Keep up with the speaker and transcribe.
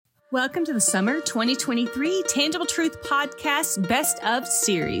Welcome to the Summer 2023 Tangible Truth Podcast Best of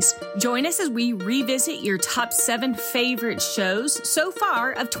Series. Join us as we revisit your top 7 favorite shows so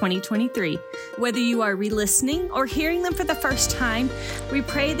far of 2023. Whether you are re-listening or hearing them for the first time, we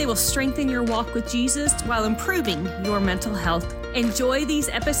pray they will strengthen your walk with Jesus while improving your mental health. Enjoy these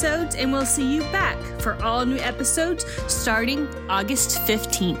episodes, and we'll see you back for all new episodes starting August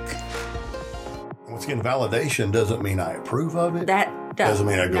 15th. Once again, validation doesn't mean I approve of it. That doesn't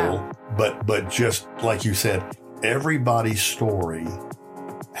mean I go. But just like you said, everybody's story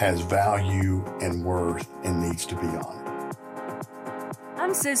has value and worth and needs to be honored.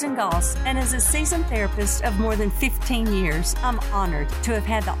 I'm Susan Goss, and as a seasoned therapist of more than 15 years, I'm honored to have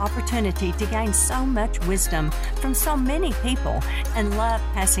had the opportunity to gain so much wisdom from so many people and love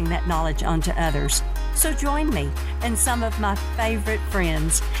passing that knowledge on to others. So join me and some of my favorite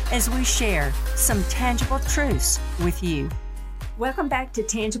friends as we share some tangible truths with you. Welcome back to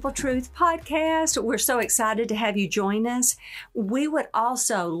Tangible Truth Podcast. We're so excited to have you join us. We would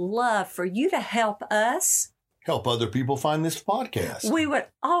also love for you to help us. Help other people find this podcast. We would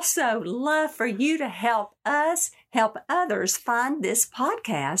also love for you to help us help others find this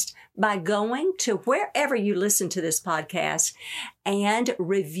podcast by going to wherever you listen to this podcast and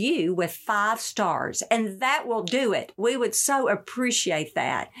review with 5 stars. And that will do it. We would so appreciate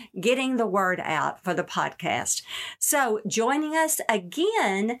that, getting the word out for the podcast. So joining us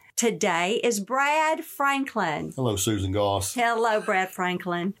again today is Brad Franklin. Hello, Susan Goss. Hello, Brad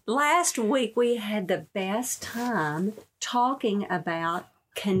Franklin. Last week we had the best time talking about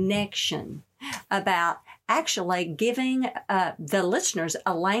connection, about actually giving the listeners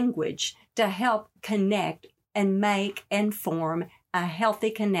a language to help connect and make and form a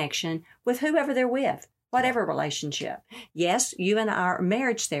healthy connection with whoever they're with, whatever relationship. Yes, you and I are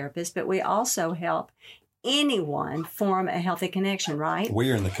marriage therapists, but we also help anyone form a healthy connection, right?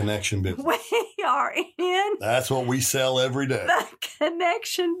 We're in the connection business. We are in. That's what we sell every day. The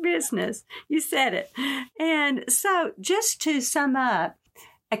connection business. You said it. And so just to sum up,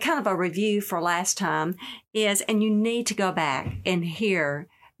 a kind of a review for last time is, and you need to go back and hear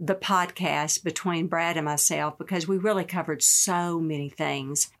the podcast between Brad and myself because we really covered so many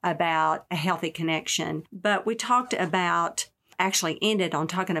things about a healthy connection. But we talked about, actually ended on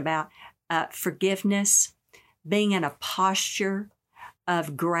talking about forgiveness, being in a posture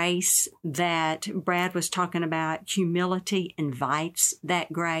of grace that Brad was talking about. Humility invites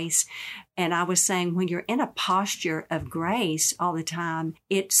that grace. And I was saying when you're in a posture of grace all the time,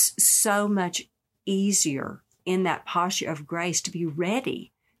 it's so much easier in that posture of grace to be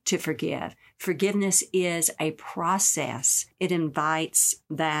ready to forgive. Forgiveness is a process. It invites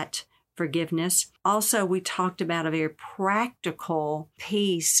that forgiveness. Also, we talked about a very practical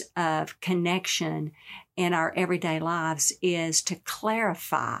piece of connection in our everyday lives is to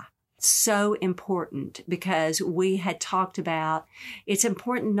clarify. So important because we had talked about it's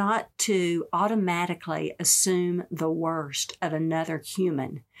important not to automatically assume the worst of another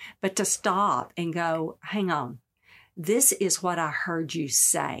human, but to stop and go, hang on, this is what I heard you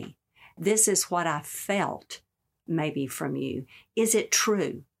say. This is what I felt maybe from you. Is it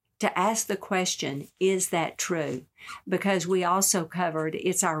true? To ask the question, is that true? Because we also covered,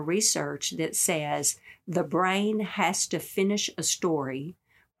 it's our research that says the brain has to finish a story,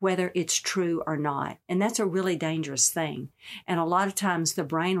 whether it's true or not. And that's a really dangerous thing. And a lot of times the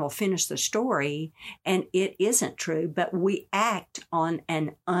brain will finish the story and it isn't true, but we act on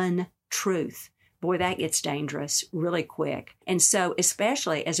an untruth. Boy, that gets dangerous really quick. And so,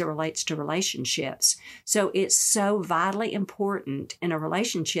 especially as it relates to relationships. So it's so vitally important in a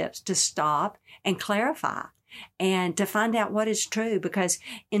relationship to stop and clarify and to find out what is true. Because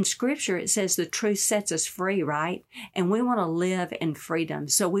in Scripture, it says the truth sets us free, right? And we want to live in freedom.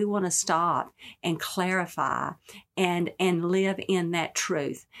 So we want to stop and clarify and live in that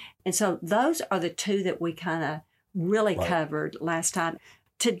truth. And so those are the 2 that we kind of really covered last time.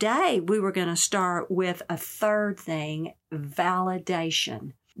 Today, we were going to start with a 3rd thing,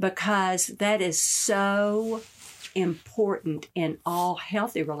 validation, because that is so important in all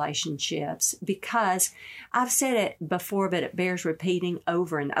healthy relationships because I've said it before, but it bears repeating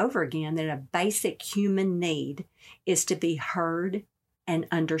over and over again that a basic human need is to be heard and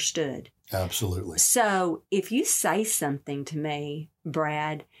understood. Absolutely. So if you say something to me,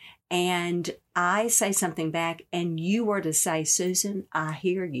 Brad, and I say something back and you were to say, Susan, I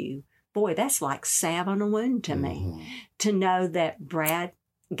hear you. Boy, that's like salve on a wound to me to know that Brad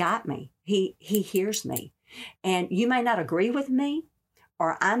got me. He hears me. And you may not agree with me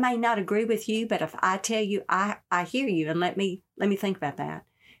or I may not agree with you, but if I tell you I hear you and let me think about that,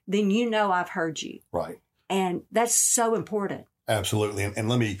 then you know I've heard you. Right. And that's so important. Absolutely. And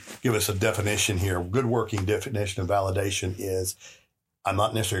let me give us a definition here. A good working definition of validation is I'm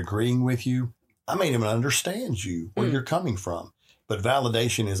not necessarily agreeing with you. I may even understand you, where you're coming from. But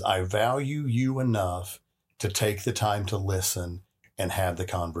validation is I value you enough to take the time to listen and have the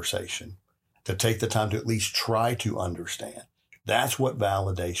conversation, to take the time to at least try to understand. That's what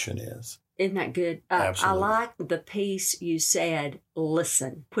validation is. Isn't that good? I like the piece you said,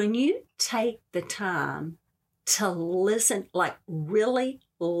 listen. When you take the time to listen, like really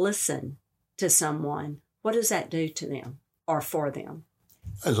listen to someone, what does that do to them or for them?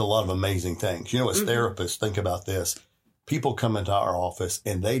 There's a lot of amazing things. As therapists, think about this. People come into our office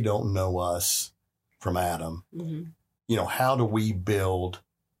and they don't know us from Adam. How do we build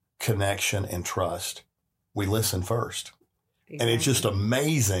connection and trust? We listen first. Exactly. And it's just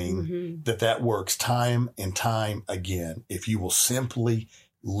amazing that works time and time again. If you will simply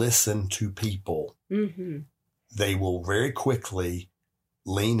listen to people, they will very quickly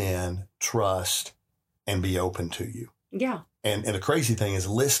lean in, trust, and be open to you. Yeah. And the crazy thing is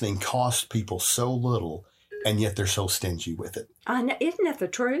listening costs people so little, and yet they're so stingy with it. I know. Isn't that the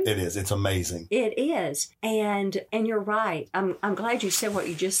truth? It is. It's amazing. It is. And you're right. I'm glad you said what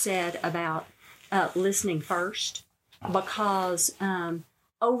you just said about listening first, because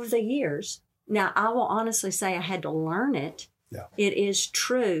over the years, now I will honestly say I had to learn it. Yeah. It is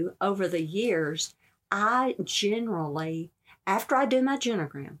true. Over the years, I generally, after I do my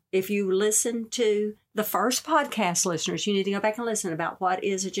genogram, if you listen to the first podcast, listeners, you need to go back and listen about what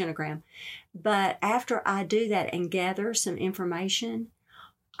is a genogram. But after I do that and gather some information,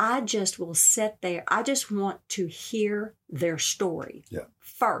 I just will sit there. I just want to hear their story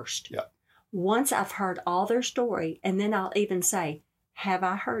first. Yeah. Once I've heard all their story, and then I'll even say, have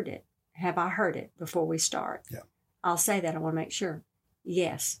I heard it? Have I heard it before we start? Yeah. I'll say that. I want to make sure.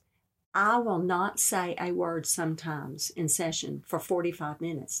 Yes. I will not say a word sometimes in session for 45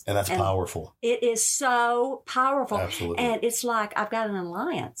 minutes. And that's powerful. It is so powerful. Absolutely. And it's like I've got an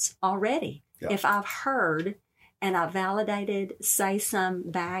alliance already. Yeah. If I've heard and I validated, say some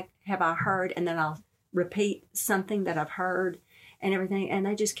back, have I heard, and then I'll repeat something that I've heard and everything. And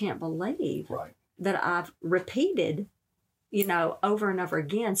they just can't believe that I've repeated, over and over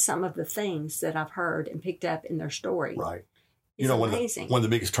again, some of the things that I've heard and picked up in their story. Right. It's amazing. One of the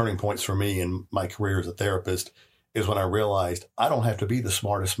biggest turning points for me in my career as a therapist is when I realized I don't have to be the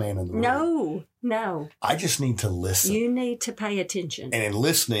smartest man in the room. No. I just need to listen. You need to pay attention. And in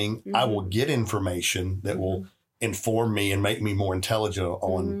listening, I will get information that will inform me and make me more intelligent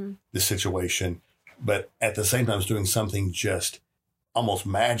on the situation. But at the same time, it's doing something just almost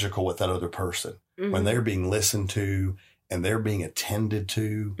magical with that other person. When they're being listened to and they're being attended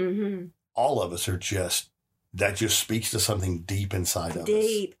to, all of us are that just speaks to something deep inside of us.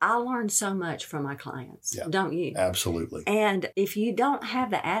 Deep. I learn so much from my clients, don't you? Absolutely. And if you don't have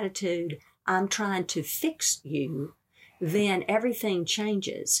the attitude, I'm trying to fix you, then everything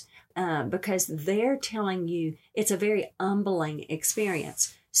changes because they're telling you it's a very humbling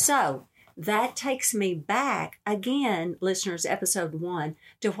experience. So that takes me back again, listeners, episode 1,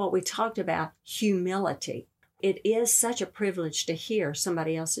 to what we talked about, humility. It is such a privilege to hear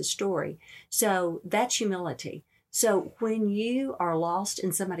somebody else's story. So that's humility. So when you are lost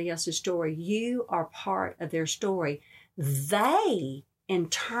in somebody else's story, you are part of their story. They, in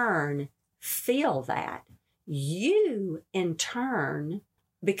turn, feel that. You, in turn,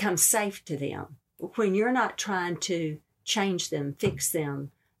 become safe to them. When you're not trying to change them, fix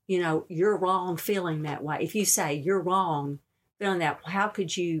them, you're wrong feeling that way. If you say you're wrong feeling that, how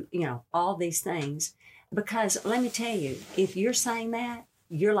could you, all these things. Because let me tell you, if you're saying that,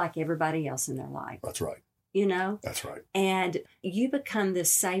 you're like everybody else in their life. That's right. That's right. And you become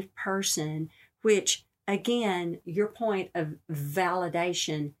this safe person, which, again, your point of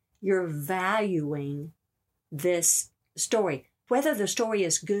validation, you're valuing this story. Whether the story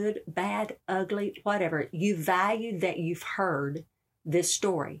is good, bad, ugly, whatever, you value that you've heard this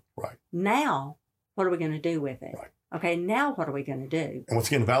story. Right. Now, what are we going to do with it? Right. Okay, now what are we going to do? And once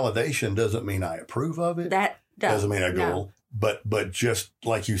again, validation doesn't mean I approve of it. That doesn't mean I go. But just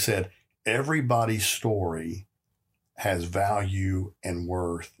like you said, everybody's story has value and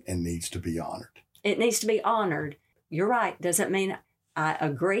worth and needs to be honored. It needs to be honored. You're right. Doesn't mean I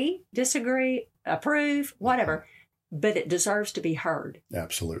agree, disagree, approve, whatever. But it deserves to be heard.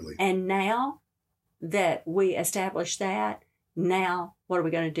 Absolutely. And now that we established that, now what are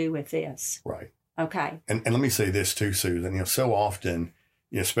we going to do with this? Right. Okay. And let me say this too, Susan, so often,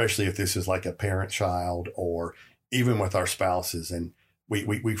 especially if this is like a parent-child or even with our spouses, and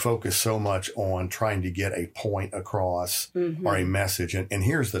we focus so much on trying to get a point across Mm-hmm. or a message. And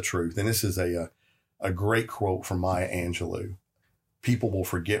here's the truth. And this is a great quote from Maya Angelou. People will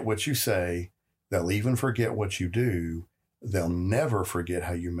forget what you say. They'll even forget what you do. They'll never forget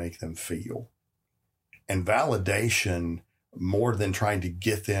how you make them feel. And validation, more than trying to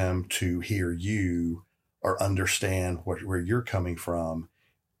get them to hear you or understand where you're coming from,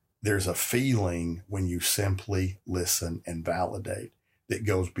 there's a feeling when you simply listen and validate that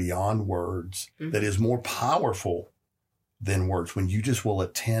goes beyond words, that is more powerful than words, when you just will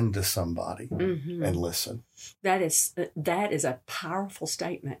attend to somebody and listen. That is a powerful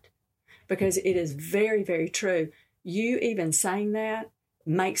statement, because it is very, very true. You even saying that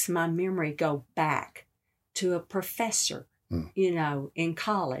makes my memory go back to a professor, in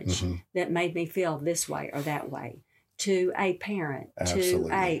college that made me feel this way or that way, to a parent,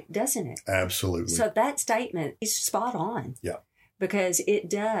 doesn't it? Absolutely. So that statement is spot on. Yeah. Because it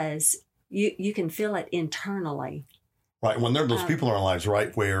does, you can feel it internally. Right. When there are those people in our lives,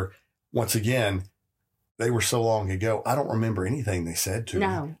 right, where, once again, they were so long ago, I don't remember anything they said to me.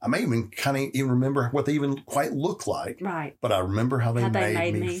 I may even even remember what they even quite look like. Right. But I remember how they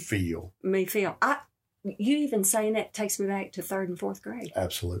made me feel. You even saying that takes me back to 3rd and 4th grade.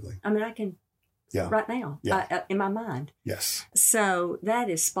 Absolutely. I mean, I can, right now, in my mind. Yes. So that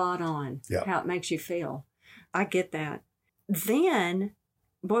is spot on, how it makes you feel. I get that. Then,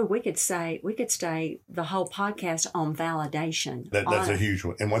 boy, we could stay the whole podcast on validation. That's a huge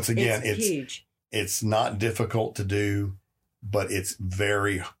one. And once again, it's huge. It's not difficult to do, but it's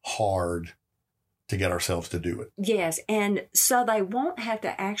very hard to get ourselves to do it. Yes. And so they won't have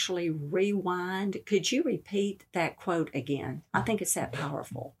to actually rewind. Could you repeat that quote again? I think it's that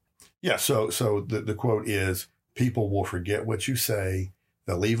powerful. Yeah. So the quote is, people will forget what you say.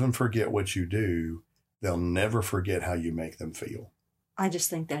 They'll even forget what you do. They'll never forget how you make them feel. I just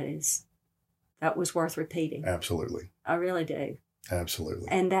think that was worth repeating. Absolutely. I really do. Absolutely.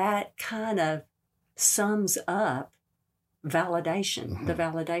 And that kind of sums up validation, the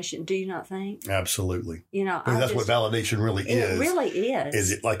validation. Do you not think? Absolutely. That's what validation really is. It really is.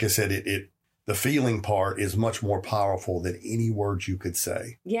 Is it, like I said, the feeling part is much more powerful than any words you could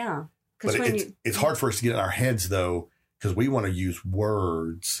say. Yeah. But it's hard for us to get in our heads, though, because we want to use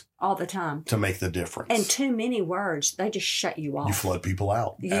words all the time to make the difference. And too many words, they just shut you off. You flood people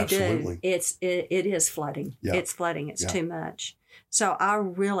out. You Absolutely. do. It is flooding. Yeah. It's flooding. It's too much. So I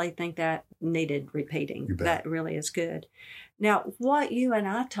really think that needed repeating. That really is good. Now, what you and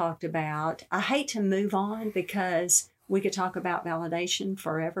I talked about, I hate to move on because we could talk about validation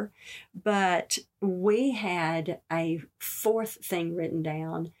forever, but we had a 4th thing written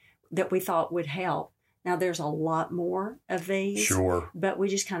down that we thought would help. Now, there's a lot more of these. Sure. But we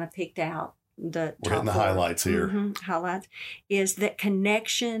just kind of picked out the We're hitting the highlights here. Highlights is that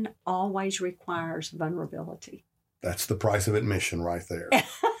connection always requires vulnerability. That's the price of admission right there.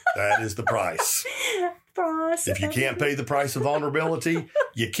 That is the price. If you can't pay the price of vulnerability,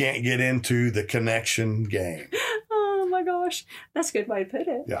 you can't get into the connection game. Oh, my gosh. That's a good way to put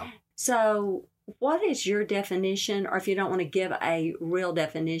it. Yeah. So what is your definition, or if you don't want to give a real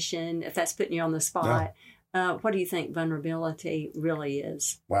definition, if that's putting you on the spot, what do you think vulnerability really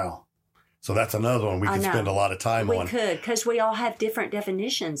is? Wow. So that's another one we could spend a lot of time on. We could, because we all have different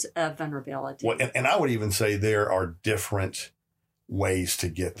definitions of vulnerability. Well, and I would even say there are different ways to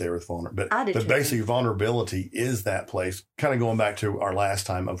get there with vulnerability. But basically, vulnerability is that place, kind of going back to our last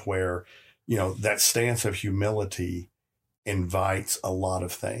time, of where, that stance of humility invites a lot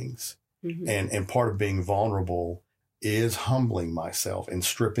of things. And part of being vulnerable is humbling myself and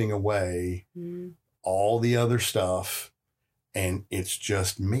stripping away all the other stuff. And it's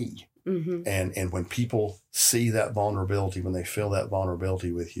just me. And when people see that vulnerability, when they feel that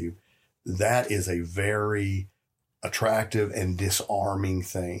vulnerability with you, that is a very attractive and disarming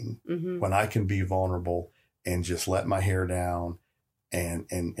thing. When I can be vulnerable and just let my hair down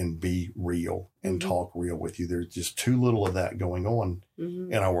and be real and talk real with you. There's just too little of that going on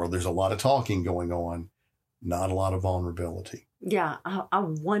in our world. There's a lot of talking going on, not a lot of vulnerability. Yeah, I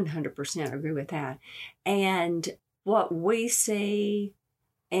 100% agree with that. And what we see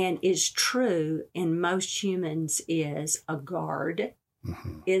and is true in most humans is a guard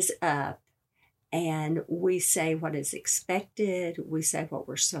is up. And we say what is expected. We say what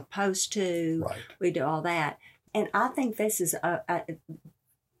we're supposed to. Right. We do all that. And I think this is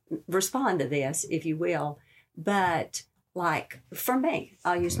respond to this, if you will. But like for me,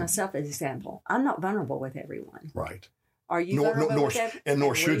 I'll use myself as an example. I'm not vulnerable with everyone. Right. Are you vulnerable with everyone?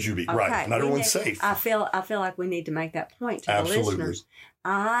 Nor should you be. Okay. Right. Not everyone's safe. I feel like we need to make that point to the listeners.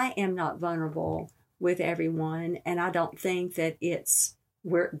 I am not vulnerable with everyone, and I don't think that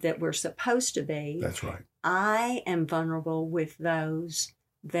we're supposed to be. That's right. I am vulnerable with those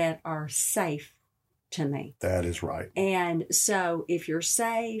that are safe to me. That is right. And so if you're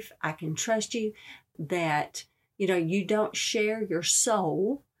safe, I can trust you that, you don't share your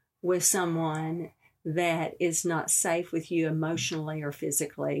soul with someone that is not safe with you emotionally or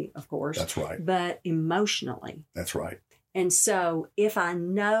physically, of course. That's right. But emotionally. That's right. And so if I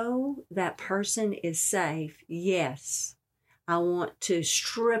know that person is safe, yes, I want to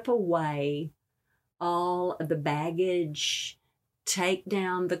strip away all of the baggage, take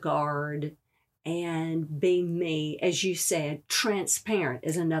down the guard, and be me. As you said, transparent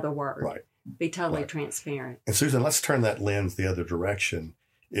is another word. Right. Be totally Right. transparent. And Susan, let's turn that lens the other direction.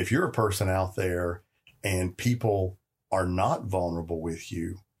 If you're a person out there and people are not vulnerable with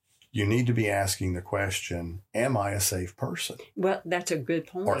you, you need to be asking the question, am I a safe person? Well, that's a good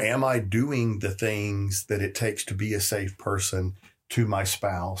point. Or am I doing the things that it takes to be a safe person to my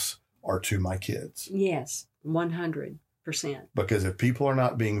spouse or to my kids? Yes, 100%. Because if people are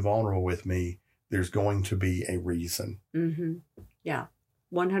not being vulnerable with me, there's going to be a reason. Mm-hmm. Yeah,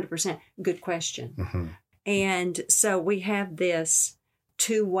 100%. Good question. Mm-hmm. And so we have this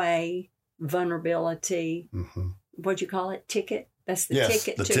two-way vulnerability. Mm-hmm. What'd you call it? Ticket? That's the Yes,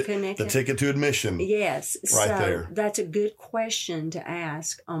 ticket the to connection. The ticket to admission. Yes. Right so there. That's a good question to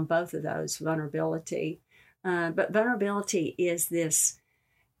ask on both of those, vulnerability. But vulnerability is this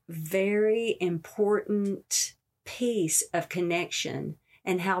very important piece of connection.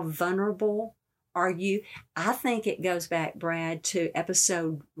 And how vulnerable are you? I think it goes back, Brad, to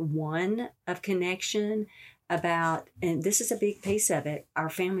episode 1 of Connection about, and this is a big piece of it, our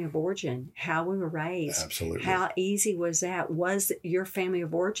family of origin, how we were raised. Absolutely. How easy was that? Was your family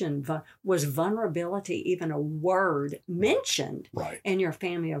of origin, was vulnerability even a word mentioned Right. in your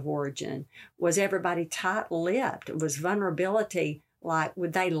family of origin? Was everybody tight-lipped? Was vulnerability like,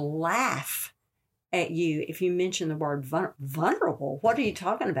 would they laugh at you if you mention the word vulnerable? What are you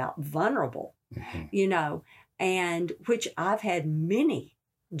talking about? Vulnerable, Mm-hmm. And which I've had many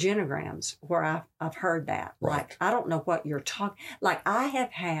genograms where I've heard that. Right. Like, I don't know what you're talking. Like, I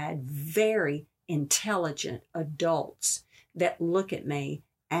have had very intelligent adults that look at me,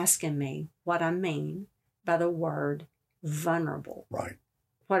 asking me what I mean by the word vulnerable. Right.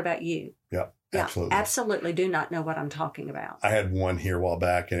 What about you? Yep. Yeah, Absolutely. absolutely do not know what I'm talking about. I had one here a while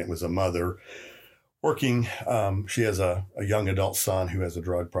back, and it was a mother working. She has a young adult son who has a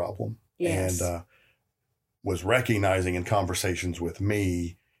drug problem. Yes. And was recognizing in conversations with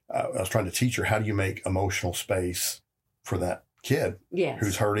me, I was trying to teach her, how do you make emotional space for that kid Yes.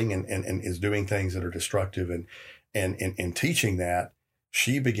 who's hurting and is doing things that are destructive. And in teaching that,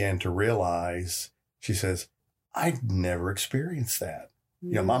 she began to realize, she says, I'd never experienced that.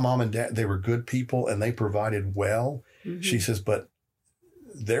 My mom and dad, they were good people and they provided well. Mm-hmm. She says, but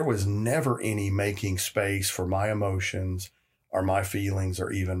there was never any making space for my emotions or my feelings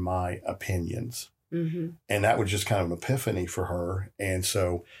or even my opinions. Mm-hmm. And that was just kind of an epiphany for her. And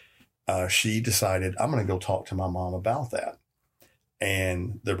so she decided, I'm going to go talk to my mom about that.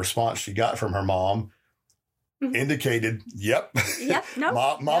 And the response she got from her mom indicated, yep. Yep. No.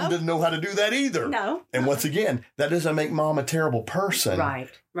 Mom didn't know how to do that either. No. And once again, that doesn't make mom a terrible person.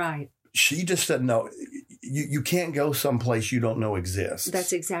 Right. She just doesn't know. You can't go someplace you don't know exists.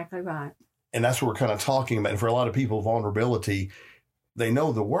 That's exactly right. And that's what we're kind of talking about. And for a lot of people, vulnerability, they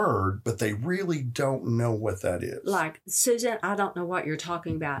know the word, but they really don't know what that is. Like, Susan, I don't know what you're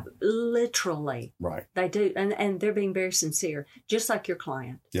talking about. Literally. Right. They do. And they're being very sincere, just like your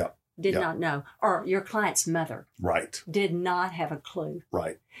client. Yeah. Did not know. Or your client's mother Right. did not have a clue.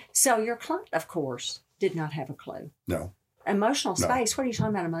 Right. So your client, of course, did not have a clue. No. Emotional No. space. What are you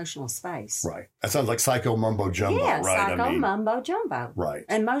talking about, emotional space? Right. That sounds like psycho mumbo jumbo, Yeah, right? psycho mumbo jumbo. Right.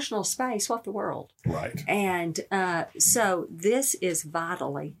 Emotional space, what the world. Right. And so this is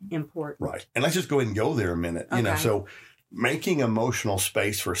vitally important. Right. And let's just go ahead and go there a minute. Okay. So making emotional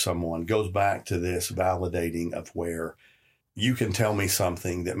space for someone goes back to this validating of where you can tell me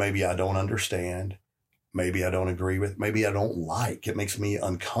something that maybe I don't understand, maybe I don't agree with, maybe I don't like. It makes me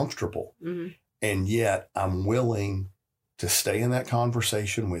uncomfortable. Mm-hmm. And yet I'm willing to stay in that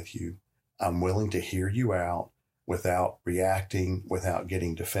conversation with you. I'm willing to hear you out without reacting, without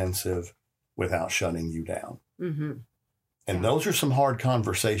getting defensive, without shutting you down. Mm-hmm. And those are some hard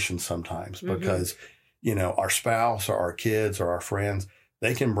conversations sometimes because, our spouse or our kids or our friends,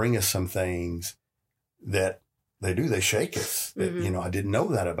 they can bring us some things that they shake us. That, I didn't know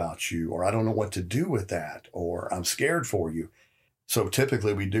that about you, or I don't know what to do with that, or I'm scared for you. So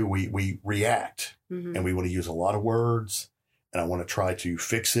typically we react and we want to use a lot of words and I want to try to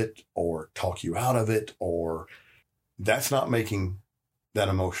fix it or talk you out of it, or that's not making that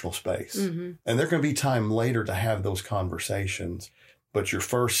emotional space. Mm-hmm. And there can be time later to have those conversations, but your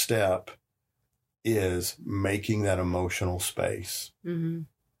first step is making that emotional space. Mm-hmm.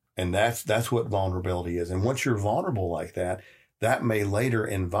 And that's what vulnerability is. And once you're vulnerable like that, that may later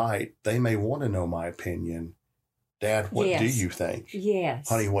invite, they may want to know my opinion. Dad, what do you think? Yes.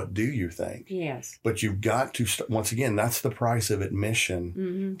 Honey, what do you think? Yes. But you've got to, once again, that's the price of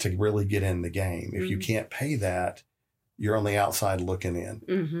admission to really get in the game. If you can't pay that, you're on the outside looking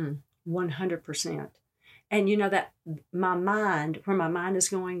in. 100%. And you know that where my mind is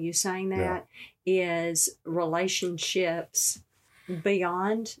going, you saying that, is relationships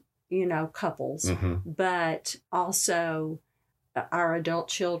beyond, couples, but also our adult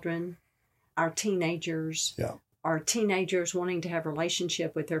children, our teenagers, our teenagers wanting to have a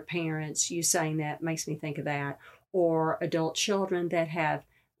relationship with their parents. You saying that makes me think of that. Or adult children that have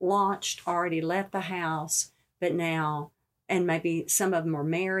launched, already left the house, but now, and maybe some of them are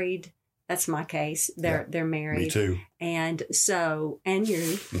married. That's my case. They're married. Me too. And so, and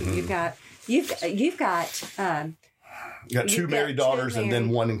you've got two married daughters and then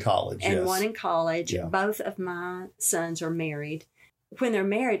one in college. And one in college. Yeah. Both of my sons are married. When they're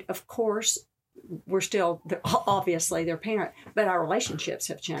married, of course, we're still obviously their parent, but our relationships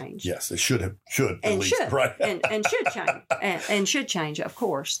have changed. Yes, it should at least, right? and should change, and should change, of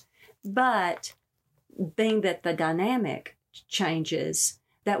course. But being that the dynamic changes,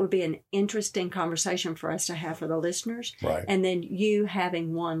 that would be an interesting conversation for us to have for the listeners. Right. And then you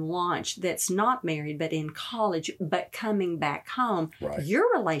having one launch that's not married, but in college, but coming back home,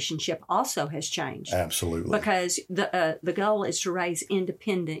 your relationship also has changed. Absolutely. Because the goal is to raise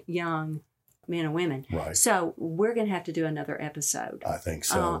independent young men and women. Right. So we're going to have to do another episode. I think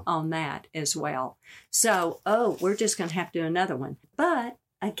so. On that as well. So, we're just going to have to do another one. But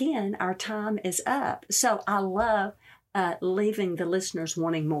again, our time is up. So I love leaving the listeners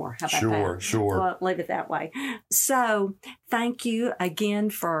wanting more. How about that? Sure. Well, leave it that way. So thank you again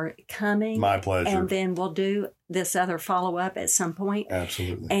for coming. My pleasure. And then we'll do this other follow-up at some point.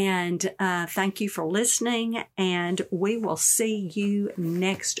 Absolutely. And thank you for listening. And we will see you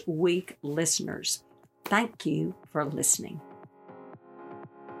next week, listeners. Thank you for listening.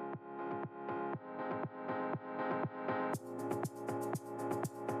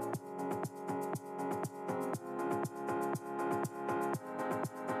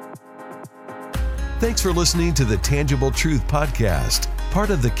 Thanks for listening to the Tangible Truth Podcast,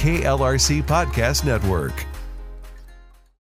 part of the KLRC Podcast Network.